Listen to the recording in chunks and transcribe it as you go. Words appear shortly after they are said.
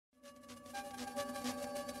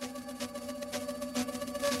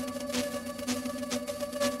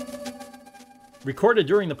Recorded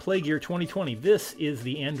during the plague year 2020, this is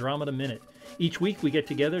the Andromeda Minute. Each week we get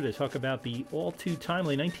together to talk about the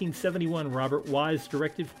all-too-timely 1971 Robert Wise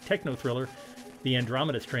directed techno-thriller, The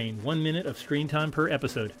Andromeda Strain, 1 minute of screen time per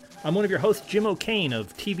episode. I'm one of your hosts, Jim O'Kane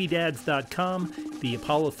of TVDads.com, the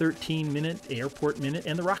Apollo 13 Minute, Airport Minute,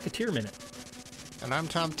 and the Rocketeer Minute. And I'm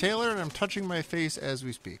Tom Taylor, and I'm touching my face as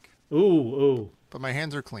we speak. Ooh. But my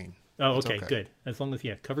hands are clean. Oh, okay, good. As long as,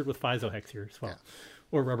 covered with Physohex here as well. Yeah.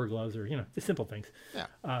 Or rubber gloves, or, the simple things.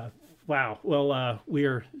 Yeah. Wow. Well, we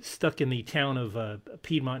are stuck in the town of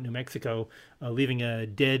Piedmont, New Mexico, leaving a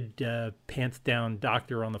dead, pants-down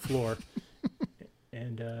doctor on the floor.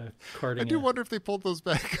 And carting. I do wonder if they pulled those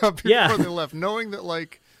back up before they left, knowing that,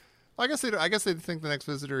 I guess they think the next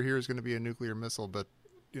visitor here is going to be a nuclear missile, but,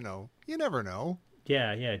 you never know.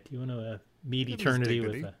 Yeah. Do you want to meet eternity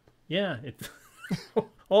with it's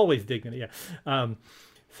always dignity. Yeah.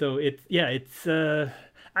 So it's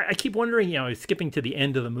I keep wondering, skipping to the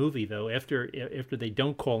end of the movie though, after they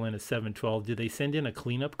don't call in a 712, do they send in a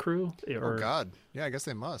cleanup crew? Oh God. Yeah, I guess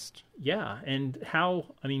they must. Yeah. And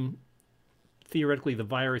theoretically the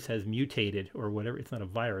virus has mutated or whatever. It's not a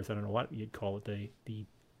virus. I don't know what you'd call it. The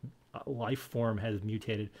life form has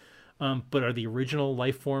mutated. But are the original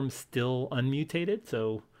life forms still unmutated?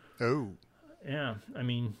 So, yeah,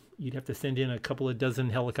 you'd have to send in a couple of dozen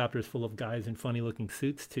helicopters full of guys in funny-looking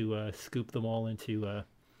suits to scoop them all into a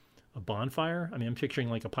bonfire. I'm picturing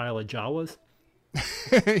like a pile of Jawas.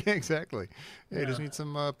 Exactly. Yeah, you just need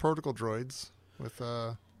some protocol droids with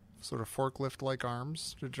sort of forklift-like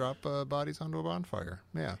arms to drop bodies onto a bonfire.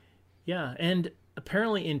 Yeah. Yeah, and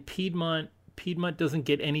apparently in Piedmont doesn't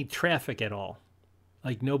get any traffic at all.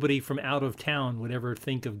 Like nobody from out of town would ever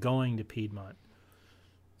think of going to Piedmont.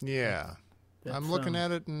 Yeah. I'm looking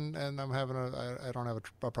at it and I'm having I don't have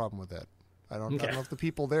a problem with that. I don't know if the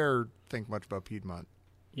people there think much about Piedmont.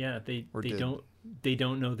 Yeah, they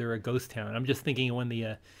don't know they're a ghost town. I'm just thinking when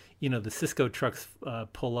the the Cisco trucks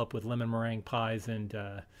pull up with lemon meringue pies and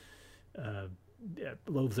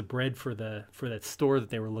loaves of bread for that store that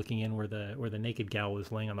they were looking in where the naked gal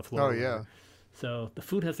was laying on the floor. Oh yeah. So the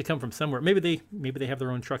food has to come from somewhere. Maybe they have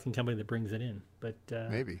their own trucking company that brings it in. But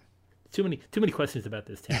maybe. Too many questions about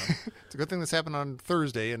this town. It's a good thing this happened on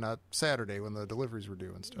Thursday and not Saturday when the deliveries were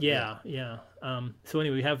due and stuff. Yeah. So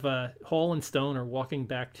anyway, we have Hall and Stone are walking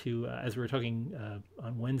back to, as we were talking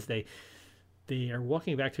on Wednesday, they are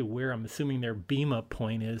walking back to where I'm assuming their beam up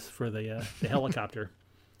point is for the helicopter.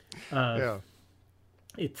 Yeah.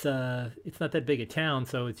 It's not that big a town,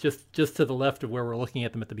 so it's just to the left of where we're looking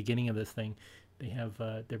at them at the beginning of this thing. They have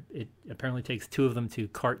it apparently takes two of them to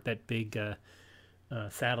cart that big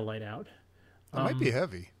satellite out. It might be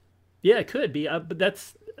heavy. Yeah, it could be.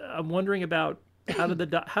 But I'm wondering about how did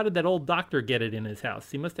that old doctor get it in his house?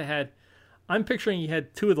 He must have had. I'm picturing he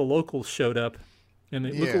had two of the locals showed up, and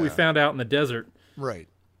look what we found out in the desert. Right.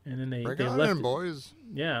 And then they left it, boys.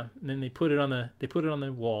 Yeah, and then they put it on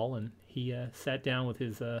the wall, and he sat down with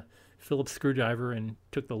his Phillips screwdriver and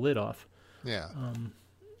took the lid off. Yeah.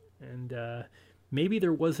 And maybe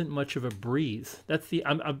there wasn't much of a breeze. That's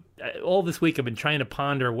all this week I've been trying to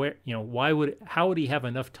ponder where how would he have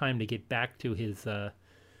enough time to get back to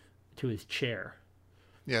his chair?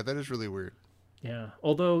 Yeah, that is really weird. Yeah,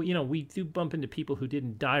 although we do bump into people who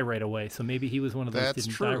didn't die right away, so maybe he was one of those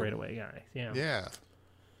die right away guys. Yeah. Yeah.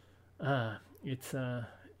 It's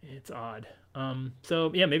odd.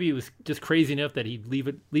 So yeah, maybe he was just crazy enough that he'd leave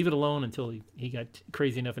it alone until he got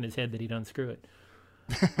crazy enough in his head that he'd unscrew it.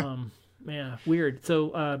 Yeah, weird.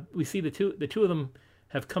 So we see the two of them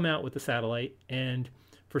have come out with the satellite, and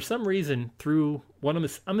for some reason, through one of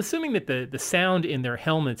them, I'm assuming that the sound in their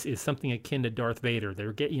helmets is something akin to Darth Vader.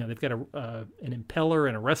 They've got an impeller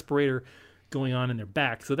and a respirator going on in their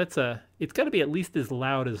back, so it's got to be at least as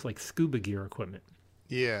loud as like scuba gear equipment.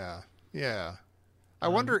 Yeah. I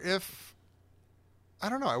wonder if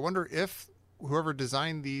whoever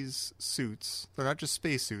designed these suits, they're not just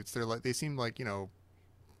space suits. They seem like,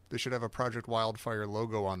 they should have a Project Wildfire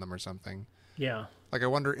logo on them or something. Yeah. Like I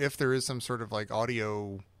wonder if there is some sort of like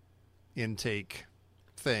audio intake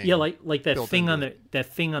thing. Yeah, like that thing on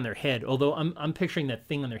their head. Although I'm picturing that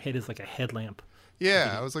thing on their head is like a headlamp.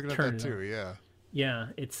 Yeah, I was looking at that too. Yeah. Yeah,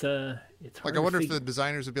 it's hard like I wonder if the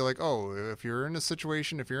designers would be like, oh, if you're in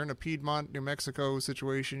a Piedmont, New Mexico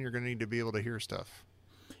situation, you're going to need to be able to hear stuff.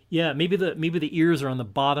 Yeah, maybe the ears are on the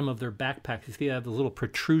bottom of their backpacks. You see, they have those little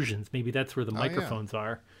protrusions. Maybe that's where the microphones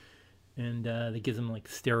are, and that gives them like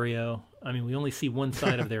stereo. We only see one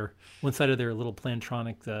side of their little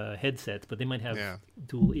Plantronics headsets, but they might have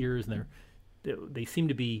dual ears, and they seem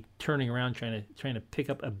to be turning around trying to pick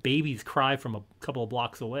up a baby's cry from a couple of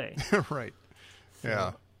blocks away. Right. So,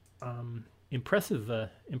 yeah. impressive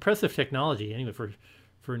technology anyway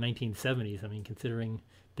for 1970s. I mean, considering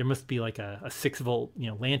there must be like a 6-volt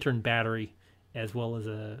lantern battery as well as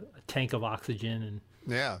a tank of oxygen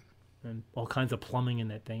and all kinds of plumbing in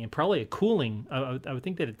that thing, and probably a cooling. I would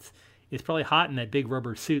think that it's probably hot in that big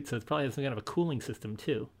rubber suit, so it's probably has some kind of a cooling system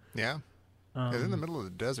too. Yeah, it's in the middle of the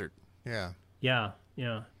desert. Yeah. Yeah.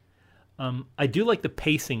 I do like the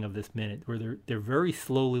pacing of this minute, where they're very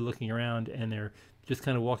slowly looking around and they're just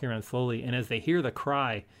kind of walking around slowly, and as they hear the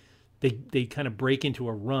cry, they kind of break into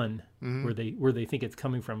a run where they think it's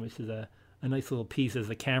coming from, which is a nice little piece as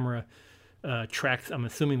the camera tracks. I'm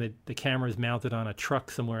assuming that the camera is mounted on a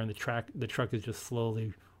truck somewhere, and the truck is just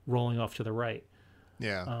slowly rolling off to the right.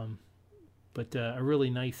 Yeah. But a really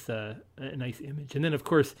nice image. And then, of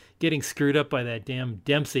course, getting screwed up by that damn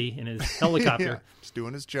Dempsey in his helicopter. Yeah, just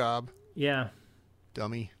doing his job. Yeah.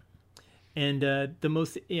 Dummy. And the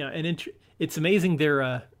most, it's amazing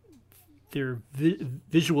their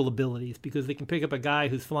visual abilities, because they can pick up a guy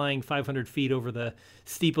who's flying 500 feet over the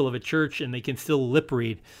steeple of a church and they can still lip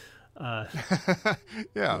read.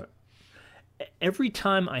 Yeah. Every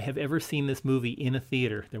time I have ever seen this movie in a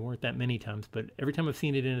theater, there weren't that many times, but every time I've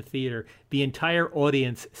seen it in a theater, the entire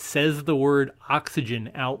audience says the word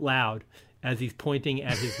oxygen out loud as he's pointing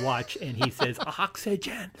at his watch, and he says,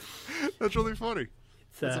 oxygen. That's really funny.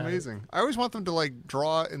 That's amazing. I always want them to like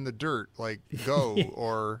draw in the dirt, like go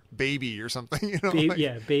or baby or something.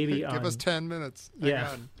 Baby. Give us 10 minutes. Hang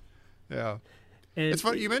on. Yeah. And it's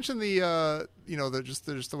funny. You mentioned the just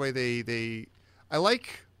the way they. I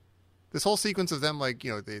like this whole sequence of them, like,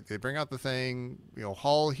 they bring out the thing.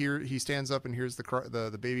 Hall he stands up and hears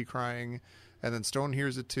the baby crying, and then Stone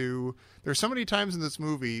hears it too. There's so many times in this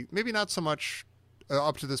movie, maybe not so much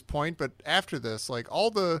up to this point, but after this, like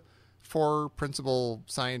all the 4 principal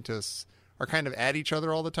scientists are kind of at each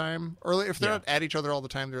other all the time. Or if they're not at each other all the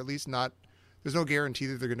time, they're at least not. There's no guarantee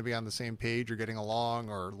that they're going to be on the same page or getting along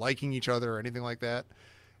or liking each other or anything like that.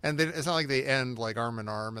 And then it's not like they end like arm in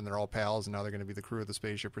arm and they're all pals and now they're going to be the crew of the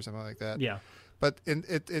spaceship or something like that. Yeah. But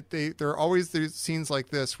there are always there's scenes like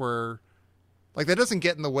this where, like, that doesn't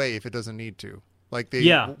get in the way if it doesn't need to. Like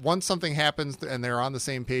once something happens and they're on the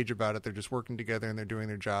same page about it, they're just working together and they're doing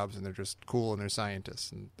their jobs and they're just cool and they're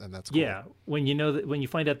scientists and that's cool. Yeah, when you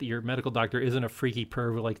find out that your medical doctor isn't a freaky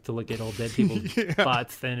perv who likes to look at old dead people's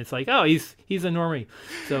spots, then it's like, oh, he's a normie.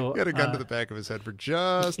 So he had a gun to the back of his head for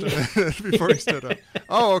just a minute before he stood up.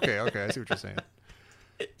 Oh, okay, I see what you're saying.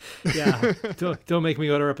 Yeah, don't make me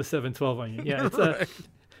order up a 712 on you. Yeah, it's right.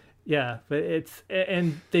 Yeah, but it's,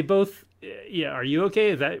 and they both. Yeah, are you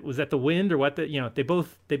okay? Was that the wind or what? They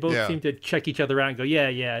both seem to check each other out and go,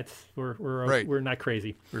 yeah, we're right. We're not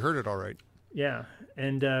crazy. We heard it all right. Yeah,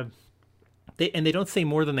 and they don't say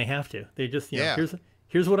more than they have to. They just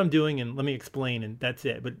here's what I'm doing and let me explain, and that's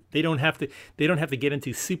it. But they don't have to get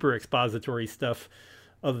into super expository stuff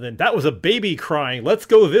other than that was a baby crying. Let's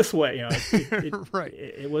go this way. Right.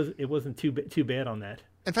 It wasn't too bad on that.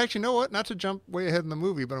 In fact, you know what? Not to jump way ahead in the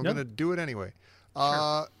movie, but I'm going to do it anyway.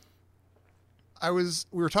 Sure. We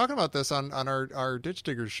were talking about this on our Ditch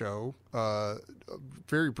Diggers show,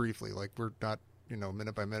 very briefly, like we're not,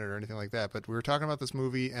 minute by minute or anything like that, but we were talking about this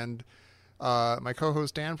movie and, my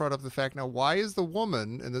co-host Dan brought up the fact, now, why is the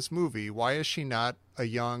woman in this movie, why is she not a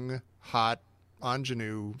young, hot,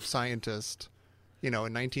 ingenue scientist, in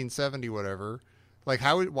 1970, whatever? Like,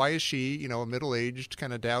 why is she, a middle-aged,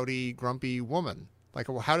 kind of dowdy, grumpy woman? Like,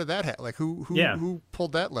 how did that happen? Like, who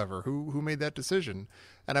pulled that lever? Who made that decision?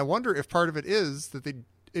 And I wonder if part of it is that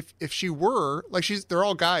if she were, like, they're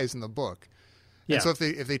all guys in the book. Yeah. And so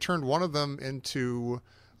if they turned one of them into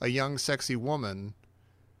a young, sexy woman,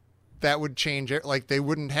 that would change it. Like, they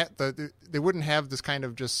wouldn't have this kind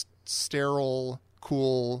of just sterile,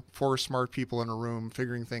 cool, 4 smart people in a room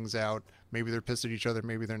figuring things out. Maybe they're pissed at each other,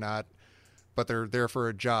 maybe they're not. But they're there for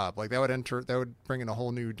a job. Like, that would bring in a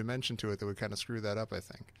whole new dimension to it that would kind of screw that up, I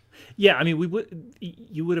think. Yeah, I mean,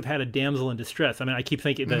 you would have had a damsel in distress. I mean, I keep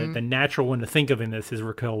thinking the natural one to think of in this is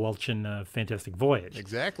Raquel Welch in Fantastic Voyage.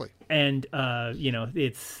 Exactly. And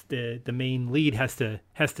it's the main lead has to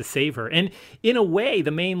save her, and in a way,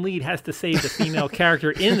 the main lead has to save the female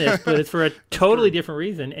character in this, but it's for a totally different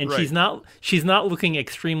reason. And right. she's not looking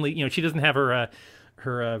extremely. She doesn't have her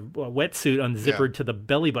wetsuit unzippered to the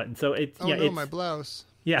belly button. So it's my blouse.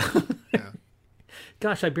 Yeah.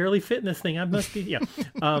 Gosh, I barely fit in this thing. I must be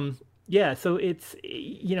So it's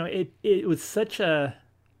it was such an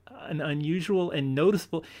unusual and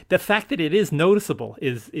noticeable. The fact that it is noticeable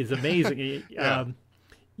is amazing.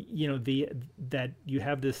 that you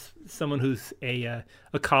have someone who's a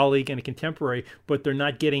colleague and a contemporary, but they're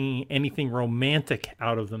not getting anything romantic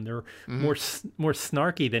out of them. They're more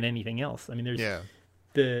snarky than anything else. I mean,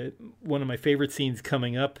 there's one of my favorite scenes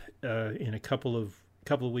coming up in a couple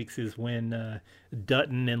of weeks is when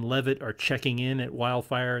Dutton and Levitt are checking in at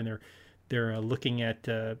Wildfire, and they're looking at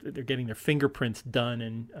they're getting their fingerprints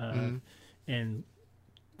done, and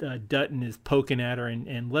Dutton is poking at her,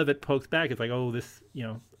 and Levitt pokes back. It's like, oh, this,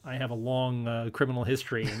 I have a long criminal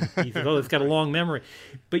history, and he says, oh, it's got a long memory,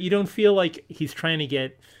 but you don't feel like he's trying to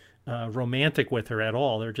get romantic with her at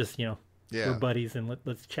all. They're just, we're buddies, and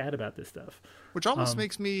let's chat about this stuff. Which almost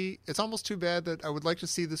makes me, it's almost too bad that I would like to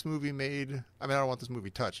see this movie made. I mean, I don't want this movie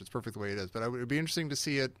touched. It's perfect the way it is, but it would be interesting to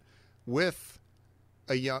see it with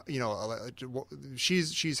a young,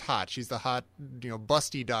 she's hot. She's the hot,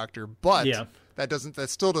 busty doctor, but that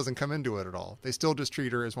still doesn't come into it at all. They still just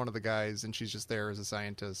treat her as one of the guys, and she's just there as a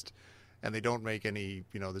scientist, and they don't make any,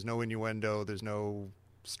 there's no innuendo, there's no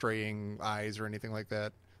straying eyes or anything like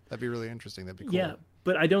that. That'd be really interesting. That'd be cool. Yeah,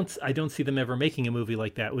 but I don't see them ever making a movie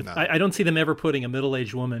like that. I don't see them ever putting a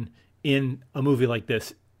middle-aged woman in a movie like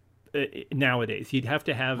this nowadays. You'd have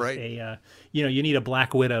to have a, you need a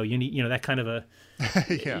Black Widow. You need, that kind of a.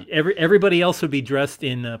 Everybody else would be dressed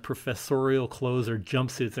in professorial clothes or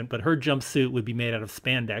jumpsuits, but her jumpsuit would be made out of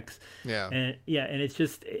spandex. Yeah, and it's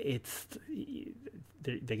just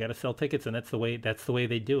they got to sell tickets, and that's the way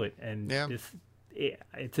they do it. And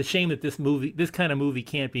it's a shame that this kind of movie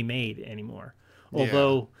can't be made anymore.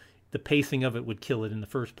 Although the pacing of it would kill it in the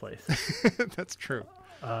first place. That's true.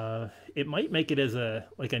 It might make it as a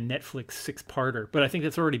Netflix 6-parter, but I think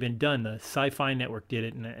that's already been done. The Sci-Fi Network did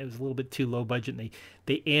it, and it was a little bit too low budget, and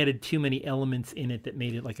they added too many elements in it that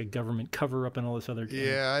made it like a government cover-up and all this other.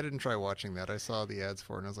 Yeah, I didn't try watching that. I saw the ads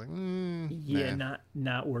for it, and I was like, nah.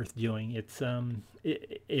 not worth doing. It's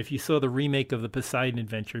if you saw the remake of the Poseidon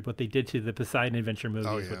Adventure, what they did to the Poseidon Adventure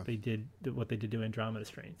movie is what they did to Andromeda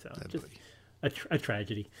Strain. So just a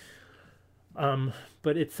tragedy.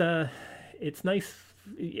 But it's nice.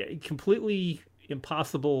 Completely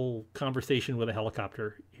impossible conversation with a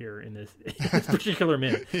helicopter here in this particular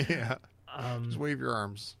minute. Yeah. Just wave your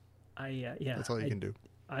arms. That's all you can do.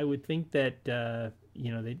 I would think that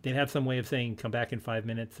they'd have some way of saying come back in 5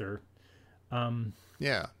 minutes or some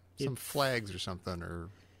flags or something or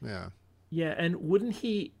and wouldn't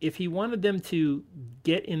he, if he wanted them to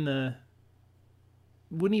get in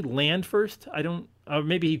wouldn't he land first?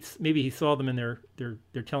 Maybe he saw them and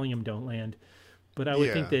they're telling him don't land. But I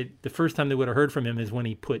would think that the first time they would have heard from him is when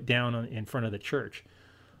he put down in front of the church.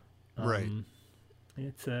 Right.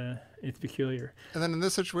 It's peculiar. And then in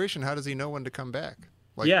this situation, how does he know when to come back?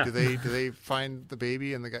 Like, do they find the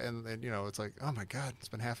baby and the guy, and it's like, oh my God, it's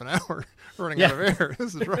been half an hour running out of air.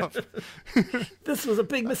 This is rough. This was a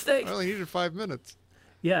big mistake. I only needed 5 minutes.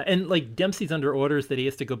 Yeah, and like Dempsey's under orders that he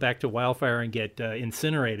has to go back to Wildfire and get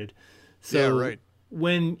incinerated. So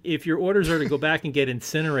if your orders are to go back and get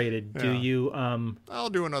incinerated, do you? I'll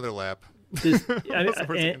do another lap.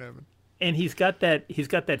 And he's got that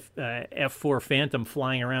F4 Phantom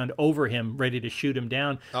flying around over him, ready to shoot him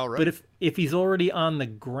down. All right. But if he's already on the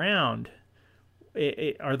ground,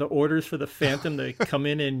 are the orders for the Phantom to come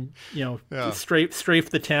in and strafe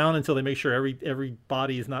the town until they make sure every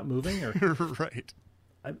body is not moving? Or right.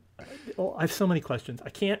 I have so many questions.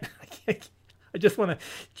 I can't. I just want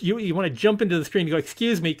to. You want to jump into the screen and go,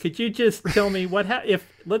 "Excuse me, could you just tell me what if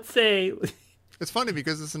let's say." It's funny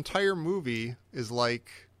because this entire movie is like,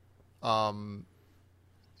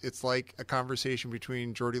 it's like a conversation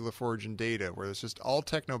between Geordi LaForge and Data, where it's just all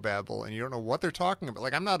technobabble and you don't know what they're talking about.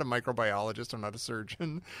 Like, I'm not a microbiologist, I'm not a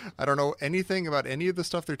surgeon, I don't know anything about any of the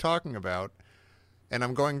stuff they're talking about, and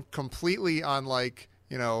I'm going completely on like,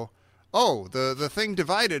 the thing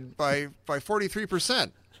divided by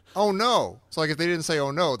 43%. Oh no! So like, if they didn't say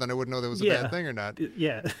 "oh no," then I wouldn't know that was a bad thing or not.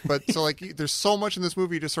 Yeah. But so like, there's so much in this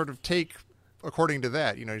movie to sort of take according to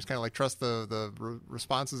that. You just kind of like trust the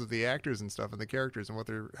responses of the actors and stuff and the characters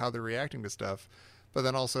and how they're reacting to stuff. But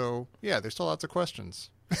then also, there's still lots of questions.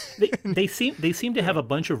 they seem to have a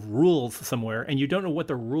bunch of rules somewhere, and you don't know what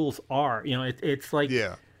the rules are. It's like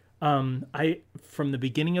from the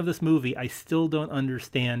beginning of this movie, I still don't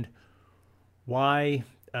understand why.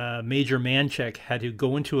 Major Manchek had to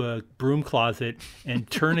go into a broom closet and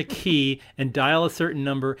turn a key and dial a certain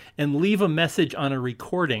number and leave a message on a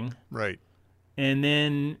recording. Right. And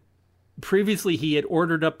then previously he had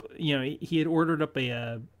ordered up,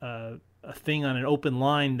 a thing on an open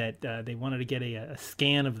line that they wanted to get a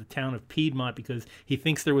scan of the town of Piedmont because he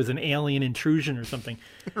thinks there was an alien intrusion or something.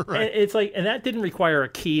 Right. And it's like, and that didn't require a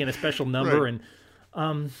key and a special number. Right.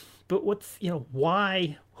 And, but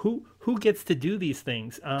why? who gets to do these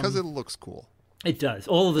things? Because it looks cool. It does.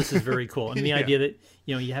 All of this is very cool. I mean, the idea that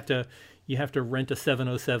you have to rent a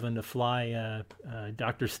 707 to fly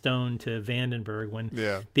Dr. Stone to Vandenberg when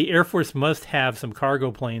the Air Force must have some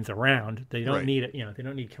cargo planes around. They don't need it. They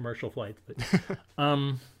don't need commercial flights. But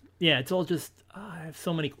it's all just I have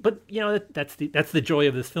so many. But that's the joy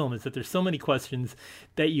of this film is that there's so many questions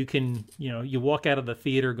that you can you walk out of the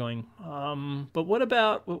theater going, but what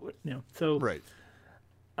about so right.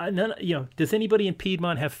 Does anybody in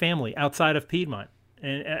Piedmont have family outside of Piedmont?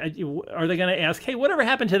 And are they going to ask, hey, whatever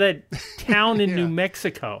happened to that town in New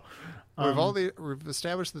Mexico? We've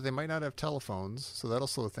established that they might not have telephones, so that'll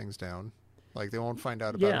slow things down. Like they won't find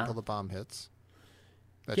out about it until the bomb hits.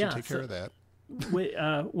 That should take care of that.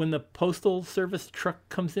 When the postal service truck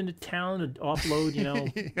comes into town to offload,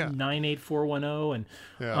 98410, and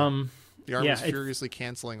the Army is furiously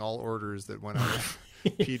canceling all orders that went out of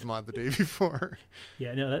Piedmont the day before.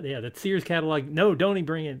 That Sears catalog. No, don't even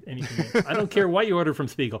bring in anything in. I don't care what you order from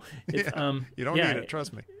Spiegel. It's, you don't need it.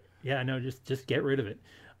 Trust me. Yeah, no, just get rid of it.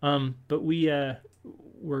 But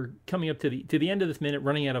we're coming up to the end of this minute,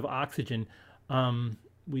 running out of oxygen.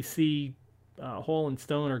 We see Hall and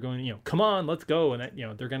Stone are going. Come on, let's go, and that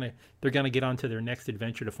they're gonna get on to their next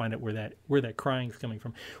adventure to find out where that crying is coming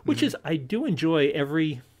from. Which is I do enjoy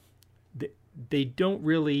they don't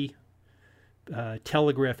really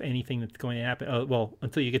telegraph anything that's going to happen.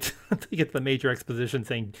 Until you get to the major exposition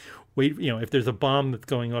saying, wait, if there's a bomb that's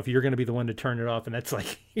going off, you're going to be the one to turn it off, and that's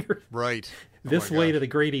like right this way to the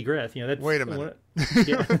great egrass. Wait a minute.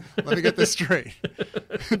 Let me get this straight.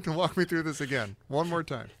 Walk me through this again one more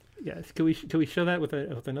time. Yes, can we show that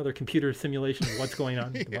with another computer simulation of what's going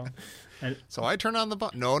on? So I turn on the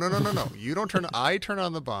bomb. No. You don't turn. I turn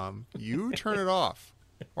on the bomb. You turn it off.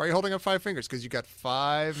 Why are you holding up 5 fingers? Because you got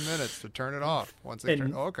 5 minutes to turn it off. Once they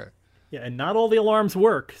turn. Oh, okay. Yeah, and not all the alarms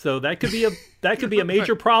work, so that could be a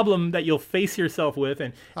major problem that you'll face yourself with.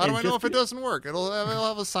 And how do I know if it doesn't work? It'll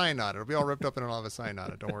have a sign on it. It'll be all ripped up and it'll have a sign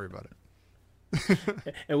on it. Don't worry about it.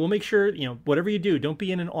 And we'll make sure whatever you do, don't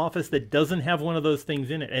be in an office that doesn't have one of those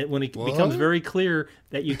things in it. And when it becomes very clear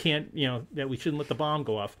that you can't, that we shouldn't let the bomb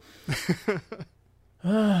go off.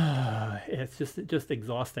 It's just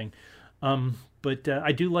exhausting. But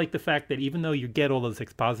I do like the fact that even though you get all those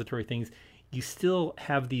expository things, you still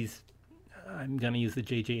have these, I'm going to use the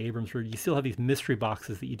J.J. Abrams word, you still have these mystery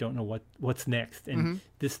boxes that you don't know what's next. And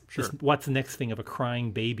this what's next thing of a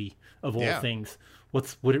crying baby of all things.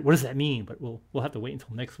 What does that mean? But we'll have to wait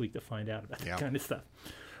until next week to find out about that kind of stuff.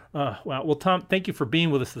 Wow. Well, Tom, thank you for being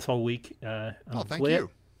with us this whole week. Thank you.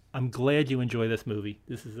 I'm glad you enjoy this movie.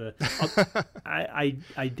 This is I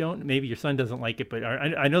don't, maybe your son doesn't like it, but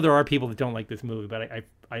I know there are people that don't like this movie, but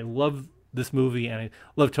I love this movie and I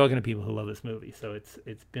love talking to people who love this movie. So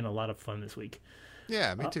it's been a lot of fun this week.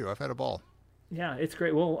 Yeah, me too. I've had a ball. Yeah, it's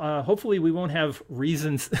great. Well, hopefully we won't have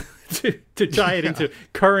reasons to tie it into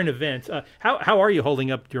current events. How are you holding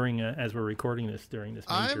up during as we're recording this during this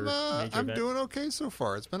major event? I'm doing okay so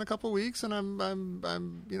far. It's been a couple weeks, and I'm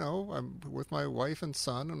with my wife and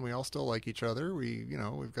son, and we all still like each other.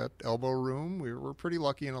 We've got elbow room. We're pretty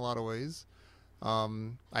lucky in a lot of ways.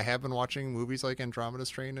 I have been watching movies like Andromeda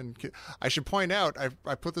Strain, and I should point out,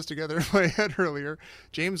 I put this together in my head earlier.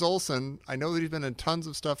 James Olsen, I know that he's been in tons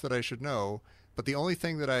of stuff that I should know, but the only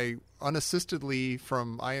thing that I unassistedly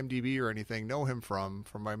from IMDb or anything know him from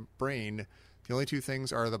my brain, the only 2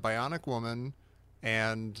 things are The Bionic Woman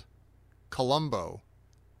and Columbo.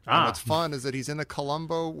 And what's fun is that he's in a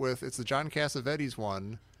Columbo it's the John Cassavetes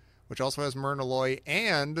one, which also has Myrna Loy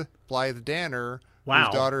and Blythe Danner, whose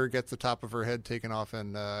daughter gets the top of her head taken off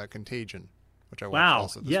in Contagion, which I watched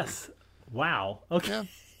also this week. Wow. Okay.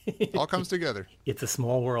 Yeah. All comes together. It's a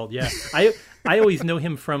small world, yeah. I always know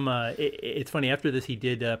him from. It's funny. After this, he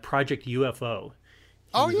did Project UFO.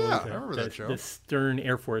 I remember that show. The stern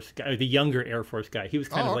Air Force guy, the younger Air Force guy. He was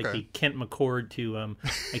kind of like the Kent McCord to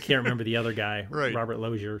I can't remember the other guy, right. Robert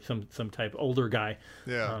Lozier, some type older guy.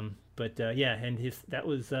 Yeah. And that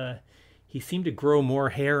was. He seemed to grow more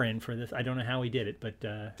hair in for this. I don't know how he did it, but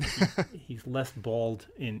he's less bald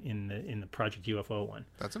in the Project UFO one.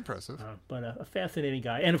 That's impressive. But a fascinating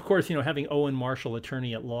guy, and of course, having Owen Marshall,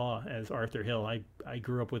 attorney at law, as Arthur Hill. I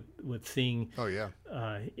grew up with seeing.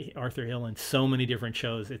 Arthur Hill in so many different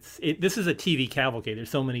shows. This is a TV cavalcade. There's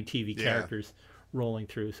so many TV characters rolling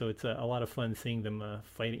through, so it's a lot of fun seeing them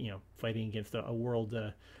fighting against a world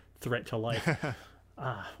threat to life.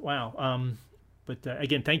 Wow. But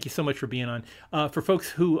again, thank you so much for being on. For folks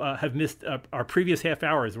who have missed our previous half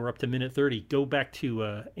hours, we're up to minute 30. Go back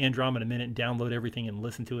to Andromeda Minute and download everything and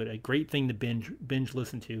listen to it. A great thing to binge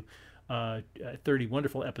listen to. 30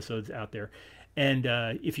 wonderful episodes out there. And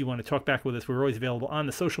if you want to talk back with us, we're always available on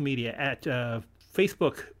the social media at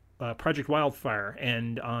Facebook, Project Wildfire,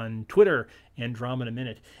 and on Twitter, and Drama in a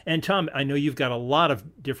Minute. And Tom, I know you've got a lot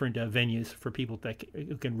of different venues for people that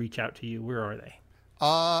who can reach out to you. Where are they?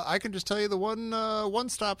 I can just tell you the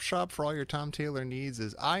one-stop shop for all your Tom Taylor needs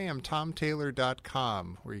is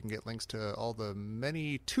IamTomTaylor.com, where you can get links to all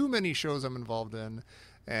the too many shows I'm involved in.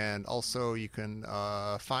 And also you can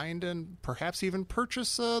find and perhaps even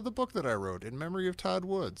purchase the book that I wrote, In Memory of Todd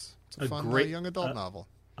Woods. It's a fun young adult novel.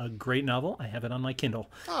 A great novel. I have it on my Kindle.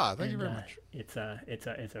 Thank you very much. It's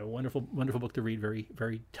a wonderful book to read. Very,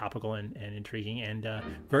 very topical and intriguing, and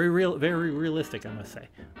very realistic, I must say.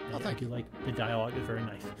 Thank you. Like the dialogue is very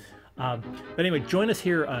nice. But anyway, join us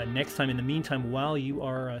here next time. In the meantime, while you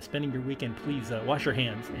are spending your weekend, please wash your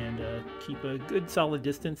hands and keep a good solid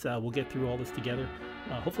distance. We'll get through all this together.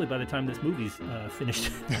 Hopefully by the time this movie's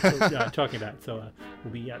finished talking about it. So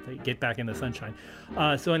we'll be to get back in the sunshine.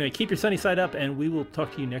 So anyway, keep your sunny side up, and we will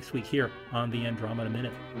talk to you next week here on the Andromeda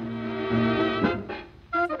Minute.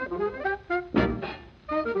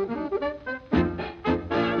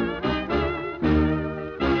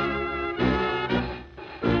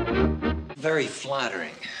 Very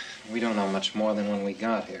flattering. We don't know much more than when we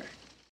got here.